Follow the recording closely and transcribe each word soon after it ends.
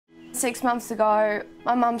6 months ago,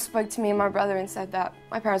 my mum spoke to me and my brother and said that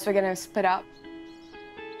my parents were going to split up.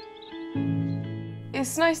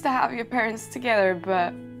 It's nice to have your parents together,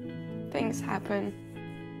 but things happen.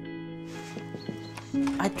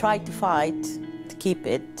 I tried to fight to keep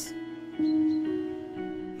it,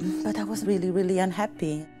 but I was really, really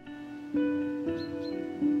unhappy.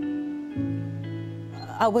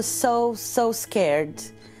 I was so scared,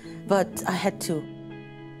 but I had to.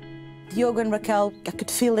 Diogo and Raquel, I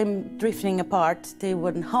could feel them drifting apart. They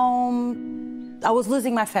weren't home. I was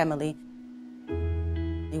losing my family.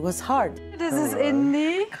 It was hard. This is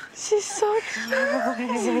Indy. She's so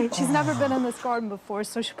cute. She's never been in this garden before,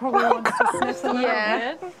 so she probably wants to sniff a little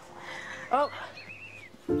bit. Oh.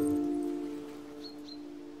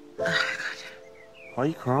 Why are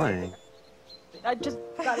you crying? I just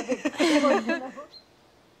got a big...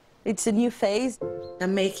 It's a new phase.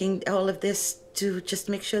 I'm making all of this to just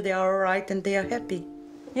make sure they are all right and they are happy.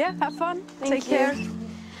 Yeah, have fun. Take care.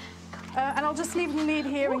 And I'll just leave the lead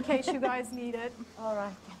here in case you guys need it. All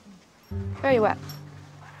right. Very wet.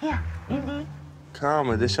 Yeah, Indy.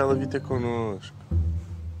 Calma, deixa ela vir ter connosco.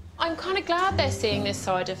 I'm kind of glad they're seeing this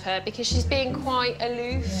side of her because she's being quite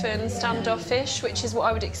aloof and standoffish, which is what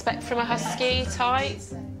I would expect from a husky type.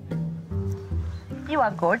 You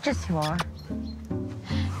are gorgeous, you are.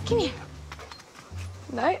 Come here.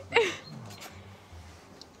 No.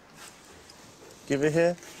 Give it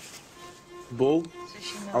here. Ball.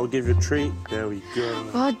 I'll give you a treat. There we go.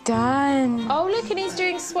 Well done. Oh, look, and he's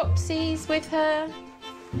doing swapsies with her.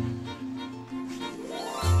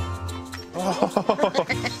 Oh.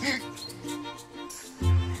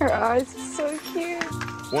 Her eyes are so cute.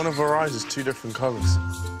 One of her eyes is 2 different colours.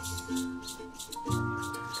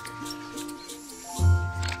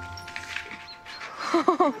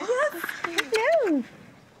 No.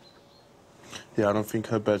 Yeah, I don't think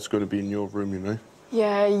her bed's going to be in your room, you know?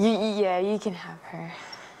 Yeah, you can have her.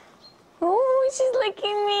 Oh, she's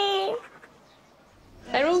licking me.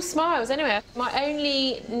 They're all smiles anyway. My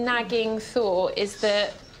only nagging thought is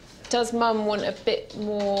that does Mum want a bit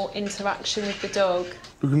more interaction with the dog?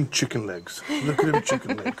 Look at them chicken legs. Look at them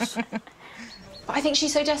chicken legs. But I think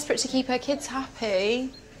she's so desperate to keep her kids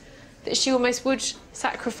happy that she almost would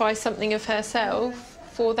sacrifice something of herself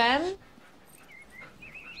for them.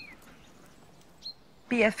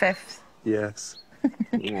 BFFs. Yes.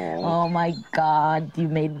 Oh my God, you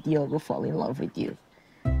made Diogo fall in love with you.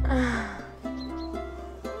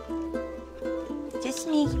 Just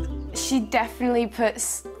me. She definitely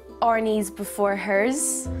puts Arnie's before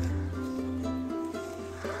hers.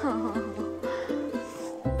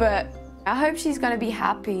 But I hope she's gonna be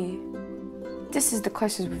happy. This is the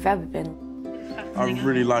closest we've ever been. I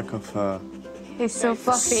really like her fur. It's so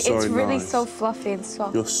fluffy. So it's really nice. so fluffy and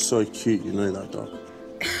soft. You're so cute, you know that, dog.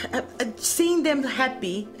 Seeing them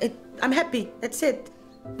happy, I'm happy, that's it.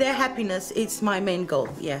 Their happiness is my main goal,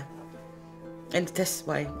 yeah. And that's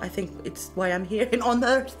why, I think it's why I'm here and on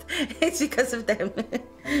Earth. It's because of them.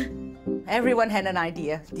 Everyone had an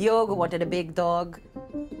idea. Diogo wanted a big dog.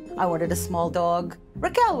 I wanted a small dog.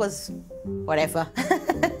 Raquel was whatever.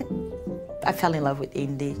 I fell in love with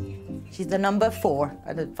Indy. She's the number 4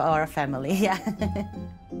 for our family, yeah.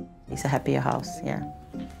 It's a happier house, yeah.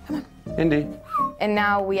 Come on. Indy. And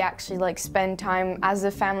now we actually like spend time as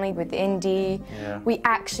a family with Indy. Yeah. We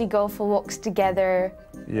actually go for walks together.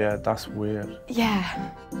 Yeah, that's weird.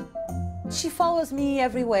 Yeah. She follows me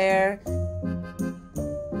everywhere.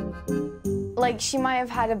 Like, she might have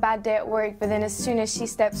had a bad day at work, but then as soon as she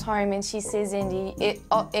steps home and she sees Indy, it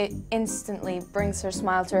instantly brings her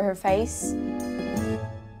smile to her face.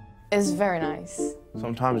 It's very nice.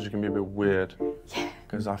 Sometimes it can be a bit weird. Yeah.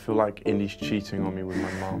 Because I feel like Indy's cheating on me with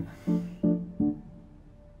my mum.